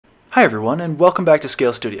Hi everyone, and welcome back to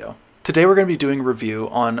Scale Studio. Today we're going to be doing a review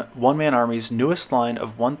on 1ManArmy's newest line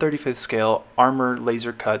of 1/35th scale armor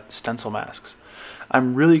laser cut stencil masks.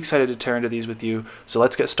 I'm really excited to tear into these with you, so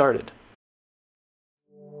let's get started.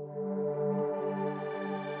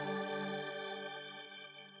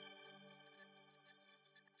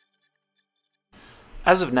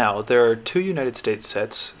 As of now, there are 2 United States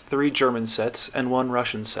sets, 3 German sets, and 1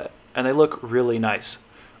 Russian set, and they look really nice.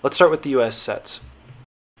 Let's start with the US sets.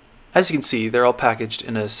 As you can see, they're all packaged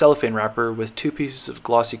in a cellophane wrapper with 2 pieces of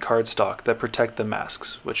glossy cardstock that protect the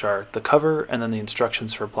masks, which are the cover and then the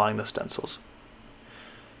instructions for applying the stencils.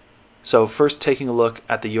 So first, taking a look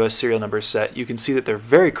at the US serial number set, you can see that they're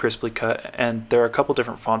very crisply cut, and there are a couple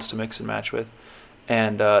different fonts to mix and match with,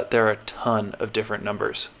 and there are a ton of different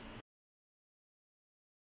numbers.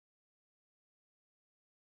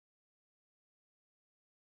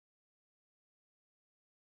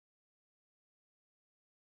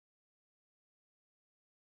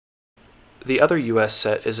 The other US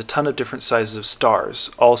set is a ton of different sizes of stars,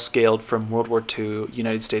 all scaled from World War II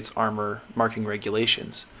United States Armor marking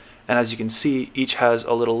regulations. And as you can see, each has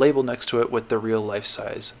a little label next to it with the real life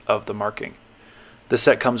size of the marking. The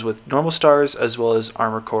set comes with normal stars as well as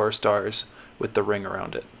Armor Corps stars with the ring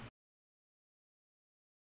around it.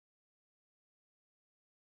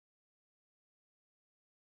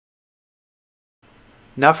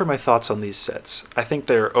 Now for my thoughts on these sets. I think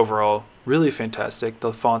they're overall really fantastic.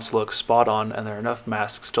 The fonts look spot on, and there are enough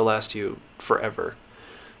masks to last you forever.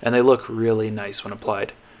 And they look really nice when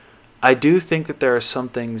applied. I do think that there are some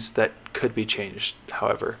things that could be changed,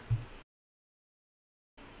 however.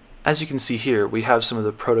 As you can see here, we have some of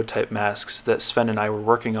the prototype masks that Sven and I were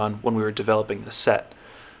working on when we were developing the set.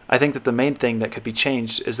 I think that the main thing that could be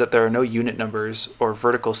changed is that there are no unit numbers or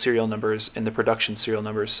vertical serial numbers in the production serial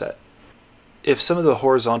numbers set. If some of the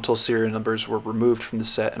horizontal serial numbers were removed from the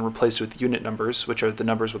set and replaced with unit numbers, which are the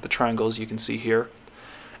numbers with the triangles you can see here,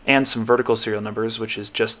 and some vertical serial numbers, which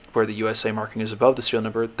is just where the USA marking is above the serial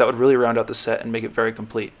number, that would really round out the set and make it very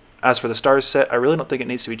complete. As for the stars set, I really don't think it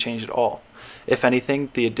needs to be changed at all. If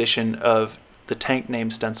anything, the addition of the tank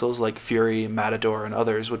name stencils like Fury, Matador, and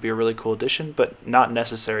others would be a really cool addition, but not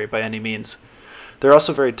necessary by any means. There are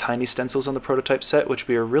also very tiny stencils on the prototype set, which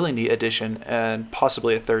would be a really neat addition and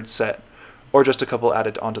possibly a third set, or just a couple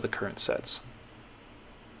added onto the current sets.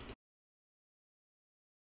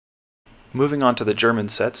 Moving on to the German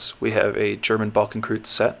sets, we have a German Balkenkreuz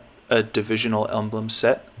set, a divisional emblem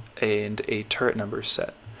set, and a turret number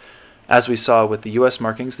set. As we saw with the US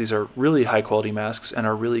markings, these are really high quality masks and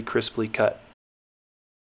are really crisply cut.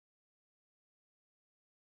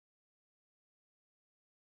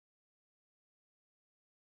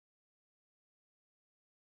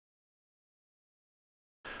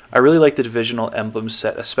 I really like the divisional emblem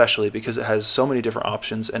set especially because it has so many different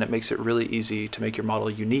options and it makes it really easy to make your model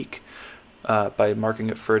unique by marking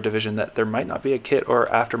it for a division that there might not be a kit or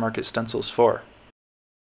aftermarket stencils for.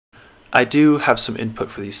 I do have some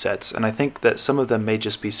input for these sets, and I think that some of them may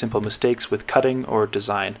just be simple mistakes with cutting or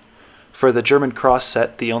design. For the German cross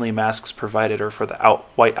set, the only masks provided are for the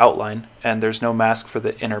white outline, and there's no mask for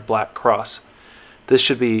the inner black cross. This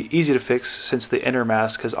should be easy to fix since the inner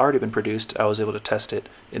mask has already been produced. I was able to test it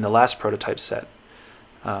in the last prototype set.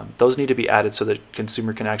 Those need to be added so that the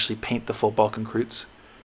consumer can actually paint the full Balkenkreuz.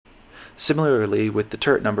 Similarly, with the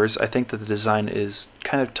turret numbers, I think that the design is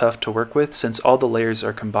kind of tough to work with since all the layers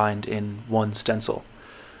are combined in one stencil.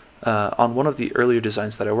 On one of the earlier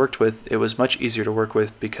designs that I worked with, it was much easier to work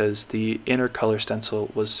with because the inner color stencil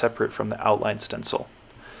was separate from the outline stencil.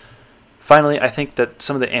 Finally, I think that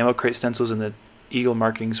some of the ammo crate stencils and the eagle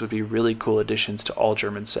markings would be really cool additions to all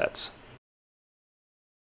German sets.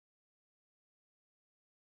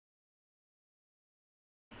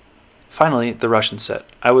 Finally, the Russian set.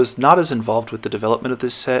 I was not as involved with the development of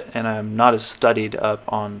this set, and I am not as studied up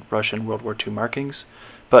on Russian World War II markings,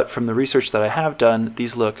 but from the research that I have done,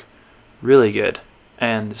 these look really good,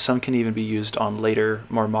 and some can even be used on later,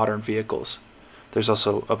 more modern vehicles. There's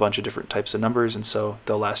also a bunch of different types of numbers, and so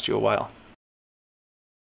they'll last you a while.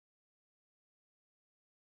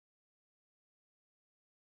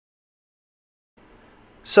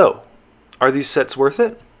 So, are these sets worth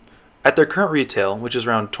it? At their current retail, which is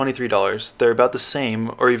around $23, they're about the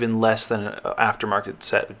same or even less than an aftermarket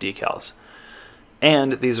set of decals.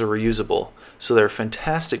 And these are reusable, so they're a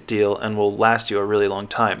fantastic deal and will last you a really long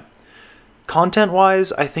time.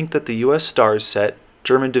 Content-wise, I think that the US Stars set,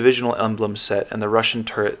 German Divisional Emblem set, and the Russian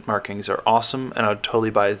turret markings are awesome, and I would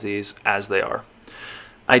totally buy these as they are.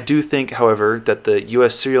 I do think, however, that the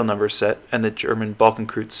US serial number set and the German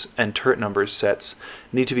Balkenkreuz and turret numbers sets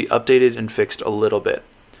need to be updated and fixed a little bit.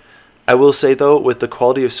 I will say though, with the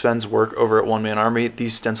quality of Sven's work over at 1ManArmy,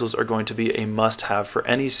 these stencils are going to be a must-have for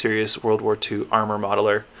any serious World War II armor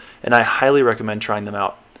modeler, and I highly recommend trying them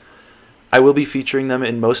out. I will be featuring them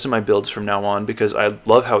in most of my builds from now on because I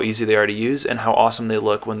love how easy they are to use and how awesome they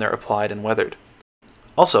look when they're applied and weathered.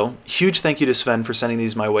 Also, huge thank you to Sven for sending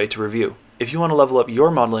these my way to review. If you want to level up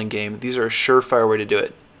your modeling game, these are a surefire way to do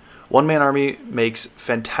it. 1ManArmy makes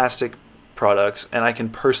fantastic products, and I can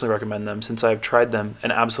personally recommend them since I have tried them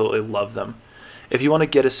and absolutely love them. If you want to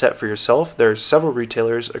get a set for yourself, there are several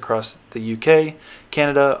retailers across the UK,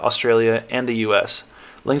 Canada, Australia, and the US.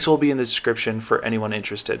 Links will be in the description for anyone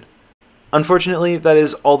interested. Unfortunately, that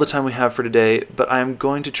is all the time we have for today, but I am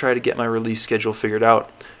going to try to get my release schedule figured out.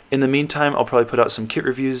 In the meantime, I'll probably put out some kit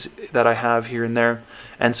reviews that I have here and there,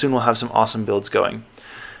 and soon we'll have some awesome builds going.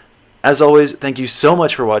 As always, thank you so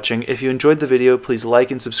much for watching. If you enjoyed the video, please like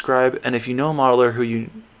and subscribe, and if you know a modeler who you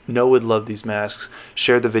know would love these masks,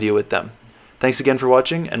 share the video with them. Thanks again for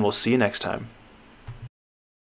watching, and we'll see you next time.